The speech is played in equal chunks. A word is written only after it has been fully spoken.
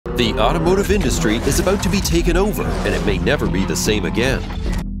The automotive industry is about to be taken over, and it may never be the same again.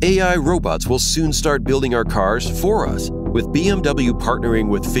 AI robots will soon start building our cars for us, with BMW partnering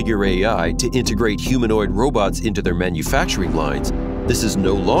with Figure AI to integrate humanoid robots into their manufacturing lines. This is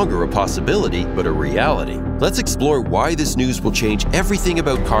no longer a possibility, but a reality. Let's explore why this news will change everything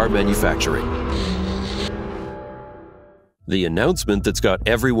about car manufacturing. The announcement that's got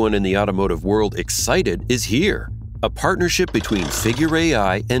everyone in the automotive world excited is here. A partnership between Figure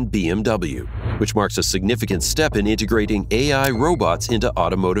AI and BMW, which marks a significant step in integrating AI robots into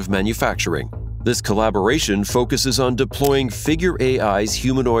automotive manufacturing. This collaboration focuses on deploying Figure AI's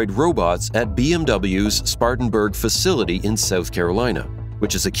humanoid robots at BMW's Spartanburg facility in South Carolina,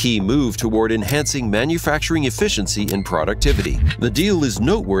 which is a key move toward enhancing manufacturing efficiency and productivity. The deal is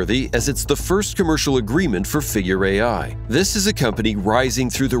noteworthy as it's the first commercial agreement for Figure AI. This is a company rising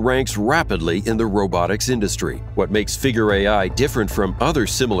through the ranks rapidly in the robotics industry. What makes Figure AI different from other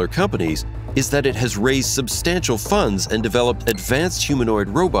similar companies is that it has raised substantial funds and developed advanced humanoid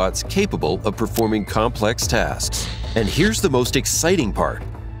robots capable of performing complex tasks. And here's the most exciting part.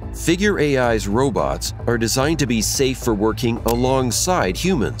 Figure AI's robots are designed to be safe for working alongside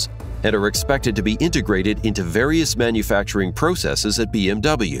humans and are expected to be integrated into various manufacturing processes at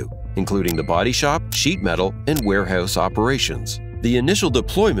BMW, including the body shop, sheet metal, and warehouse operations. The initial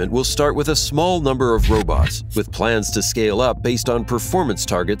deployment will start with a small number of robots, with plans to scale up based on performance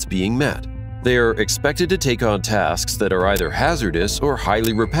targets being met. They are expected to take on tasks that are either hazardous or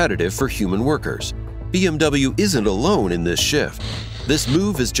highly repetitive for human workers. BMW isn't alone in this shift. This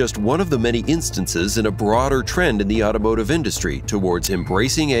move is just one of the many instances in a broader trend in the automotive industry towards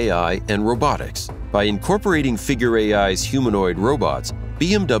embracing AI and robotics. By incorporating Figure AI's humanoid robots,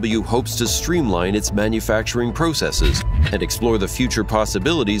 BMW hopes to streamline its manufacturing processes and explore the future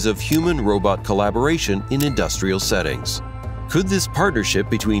possibilities of human-robot collaboration in industrial settings. Could this partnership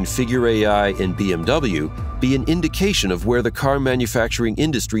between Figure AI and BMW be an indication of where the car manufacturing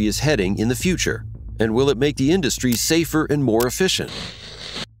industry is heading in the future? And will it make the industry safer and more efficient?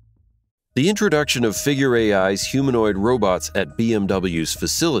 The introduction of Figure AI's humanoid robots at BMW's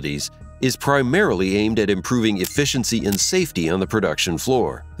facilities is primarily aimed at improving efficiency and safety on the production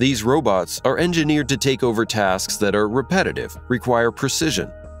floor. These robots are engineered to take over tasks that are repetitive, require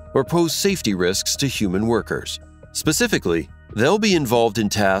precision, or pose safety risks to human workers. Specifically, they'll be involved in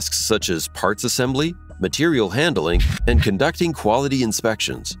tasks such as parts assembly, material handling, and conducting quality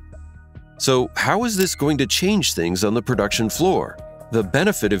inspections. So how is this going to change things on the production floor? The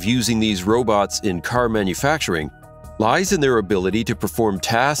benefit of using these robots in car manufacturing lies in their ability to perform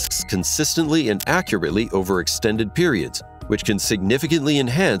tasks consistently and accurately over extended periods, which can significantly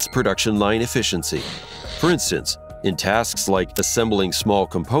enhance production line efficiency. For instance, in tasks like assembling small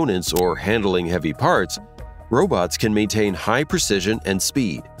components or handling heavy parts, robots can maintain high precision and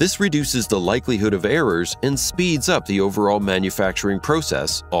speed. This reduces the likelihood of errors and speeds up the overall manufacturing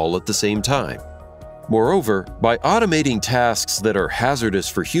process all at the same time. Moreover, by automating tasks that are hazardous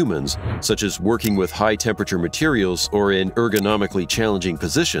for humans, such as working with high-temperature materials or in ergonomically challenging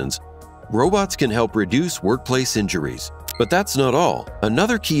positions, robots can help reduce workplace injuries. But that's not all.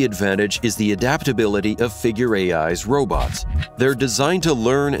 Another key advantage is the adaptability of Figure AI's robots. They're designed to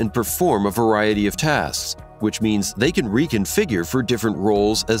learn and perform a variety of tasks, which means they can reconfigure for different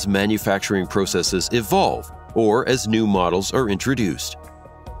roles as manufacturing processes evolve or as new models are introduced.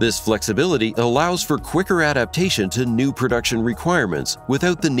 This flexibility allows for quicker adaptation to new production requirements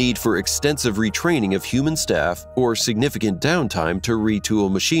without the need for extensive retraining of human staff or significant downtime to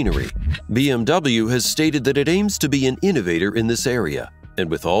retool machinery. BMW has stated that it aims to be an innovator in this area, and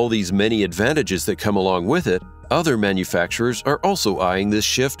with all these many advantages that come along with it, other manufacturers are also eyeing this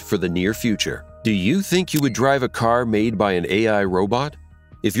shift for the near future. Do you think you would drive a car made by an AI robot?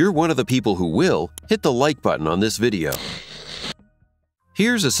 If you're one of the people who will, hit the like button on this video.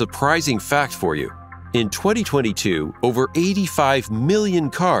 Here's a surprising fact for you. In 2022, over 85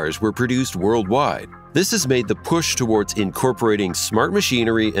 million cars were produced worldwide. This has made the push towards incorporating smart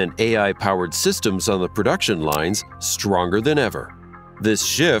machinery and AI-powered systems on the production lines stronger than ever. This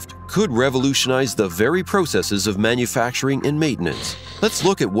shift could revolutionize the very processes of manufacturing and maintenance. Let's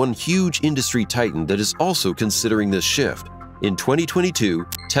look at one huge industry titan that is also considering this shift. In 2022,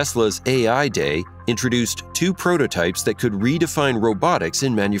 Tesla's AI Day introduced two prototypes that could redefine robotics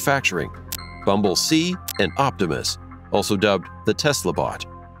in manufacturing: Bumble C and Optimus, also dubbed the Tesla Bot.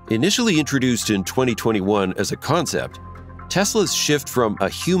 Initially introduced in 2021 as a concept, Tesla's shift from a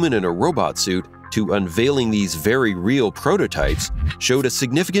human in a robot suit to unveiling these very real prototypes showed a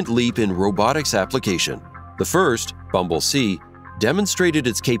significant leap in robotics application. The first, Bumble C, demonstrated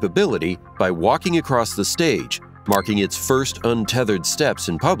its capability by walking across the stage, marking its first untethered steps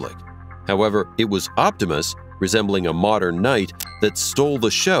in public. However, it was Optimus, resembling a modern knight, that stole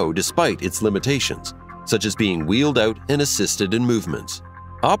the show despite its limitations, such as being wheeled out and assisted in movements.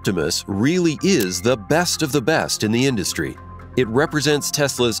 Optimus really is the best of the best in the industry. It represents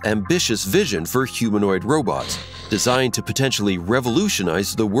Tesla's ambitious vision for humanoid robots, designed to potentially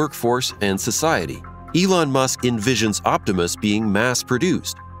revolutionize the workforce and society. Elon Musk envisions Optimus being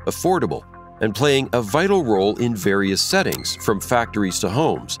mass-produced, affordable, and playing a vital role in various settings, from factories to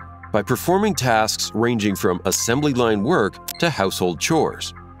homes, by performing tasks ranging from assembly line work to household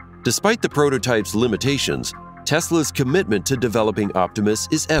chores. Despite the prototype's limitations, Tesla's commitment to developing Optimus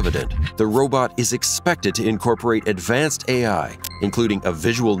is evident. The robot is expected to incorporate advanced AI, including a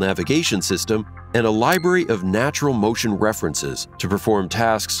visual navigation system and a library of natural motion references to perform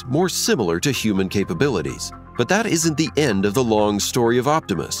tasks more similar to human capabilities. But that isn't the end of the long story of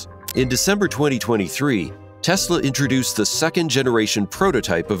Optimus. In December 2023, Tesla introduced the second-generation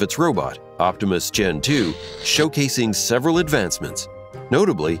prototype of its robot, Optimus Gen 2, showcasing several advancements.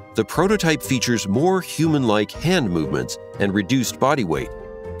 Notably, the prototype features more human-like hand movements and reduced body weight,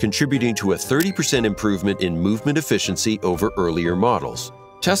 contributing to a 30% improvement in movement efficiency over earlier models.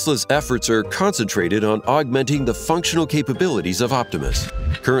 Tesla's efforts are concentrated on augmenting the functional capabilities of Optimus.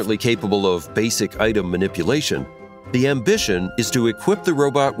 Currently capable of basic item manipulation, the ambition is to equip the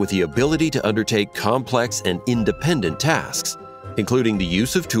robot with the ability to undertake complex and independent tasks, including the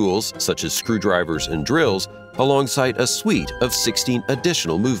use of tools such as screwdrivers and drills, alongside a suite of 16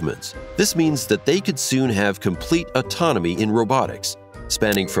 additional movements. This means that they could soon have complete autonomy in robotics,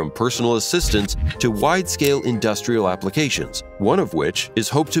 spanning from personal assistance to wide-scale industrial applications, one of which is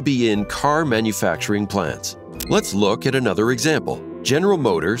hoped to be in car manufacturing plants. Let's look at another example. General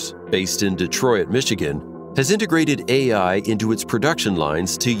Motors, based in Detroit, Michigan, has integrated AI into its production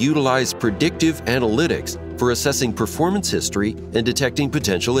lines to utilize predictive analytics for assessing performance history and detecting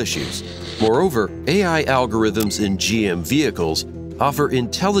potential issues. Moreover, AI algorithms in GM vehicles offer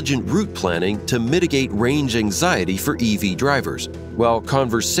intelligent route planning to mitigate range anxiety for EV drivers, while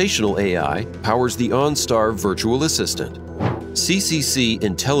conversational AI powers the OnStar virtual assistant. CCC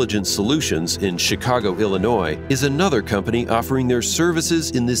Intelligent Solutions in Chicago, Illinois, is another company offering their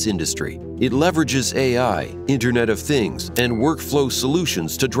services in this industry. It leverages AI, Internet of Things, and workflow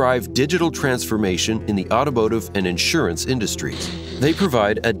solutions to drive digital transformation in the automotive and insurance industries. They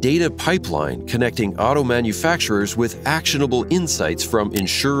provide a data pipeline connecting auto manufacturers with actionable insights from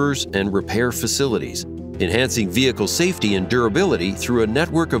insurers and repair facilities, enhancing vehicle safety and durability through a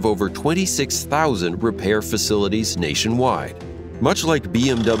network of over 26,000 repair facilities nationwide. Much like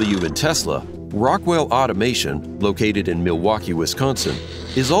BMW and Tesla, Rockwell Automation, located in Milwaukee, Wisconsin,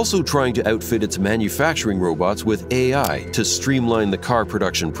 is also trying to outfit its manufacturing robots with AI to streamline the car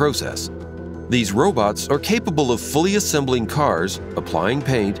production process. These robots are capable of fully assembling cars, applying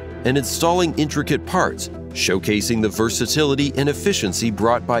paint, and installing intricate parts, showcasing the versatility and efficiency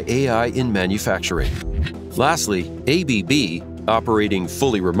brought by AI in manufacturing. Lastly, ABB, operating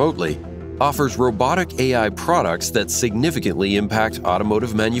fully remotely, offers robotic AI products that significantly impact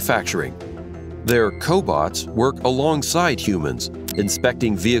automotive manufacturing. Their cobots work alongside humans,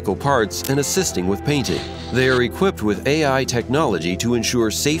 inspecting vehicle parts and assisting with painting. They are equipped with AI technology to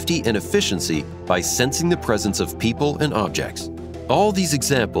ensure safety and efficiency by sensing the presence of people and objects. All these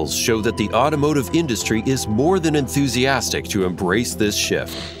examples show that the automotive industry is more than enthusiastic to embrace this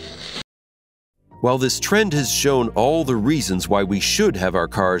shift. While this trend has shown all the reasons why we should have our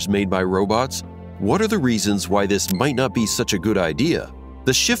cars made by robots, what are the reasons why this might not be such a good idea?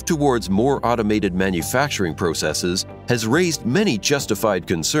 The shift towards more automated manufacturing processes has raised many justified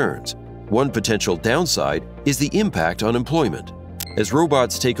concerns. One potential downside is the impact on employment. As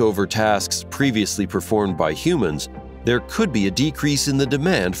robots take over tasks previously performed by humans, there could be a decrease in the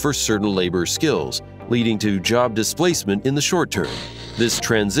demand for certain labor skills, leading to job displacement in the short term. This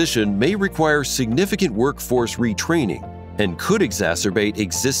transition may require significant workforce retraining and could exacerbate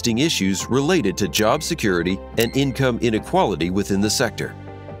existing issues related to job security and income inequality within the sector.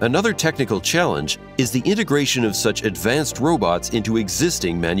 Another technical challenge is the integration of such advanced robots into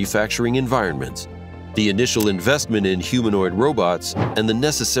existing manufacturing environments. The initial investment in humanoid robots and the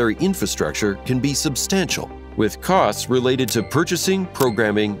necessary infrastructure can be substantial, with costs related to purchasing,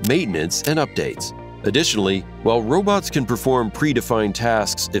 programming, maintenance, and updates. Additionally, while robots can perform predefined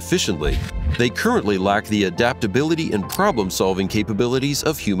tasks efficiently, they currently lack the adaptability and problem-solving capabilities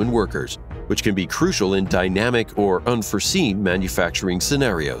of human workers, which can be crucial in dynamic or unforeseen manufacturing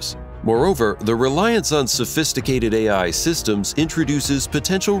scenarios. Moreover, the reliance on sophisticated AI systems introduces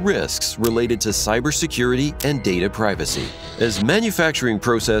potential risks related to cybersecurity and data privacy. As manufacturing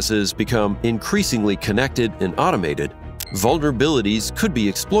processes become increasingly connected and automated, vulnerabilities could be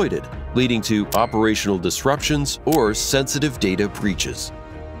exploited, leading to operational disruptions or sensitive data breaches.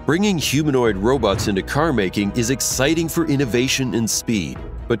 Bringing humanoid robots into car making is exciting for innovation and speed,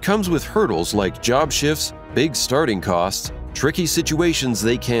 but comes with hurdles like job shifts, big starting costs, tricky situations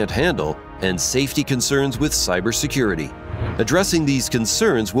they can't handle, and safety concerns with cybersecurity. Addressing these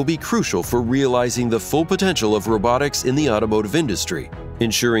concerns will be crucial for realizing the full potential of robotics in the automotive industry,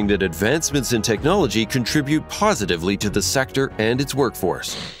 ensuring that advancements in technology contribute positively to the sector and its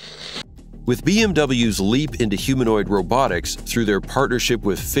workforce. With BMW's leap into humanoid robotics through their partnership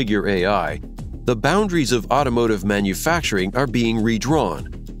with Figure AI, the boundaries of automotive manufacturing are being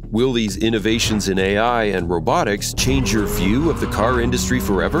redrawn. Will these innovations in AI and robotics change your view of the car industry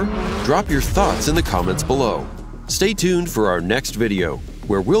forever? Drop your thoughts in the comments below. Stay tuned for our next video,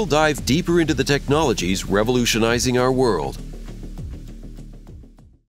 where we'll dive deeper into the technologies revolutionizing our world.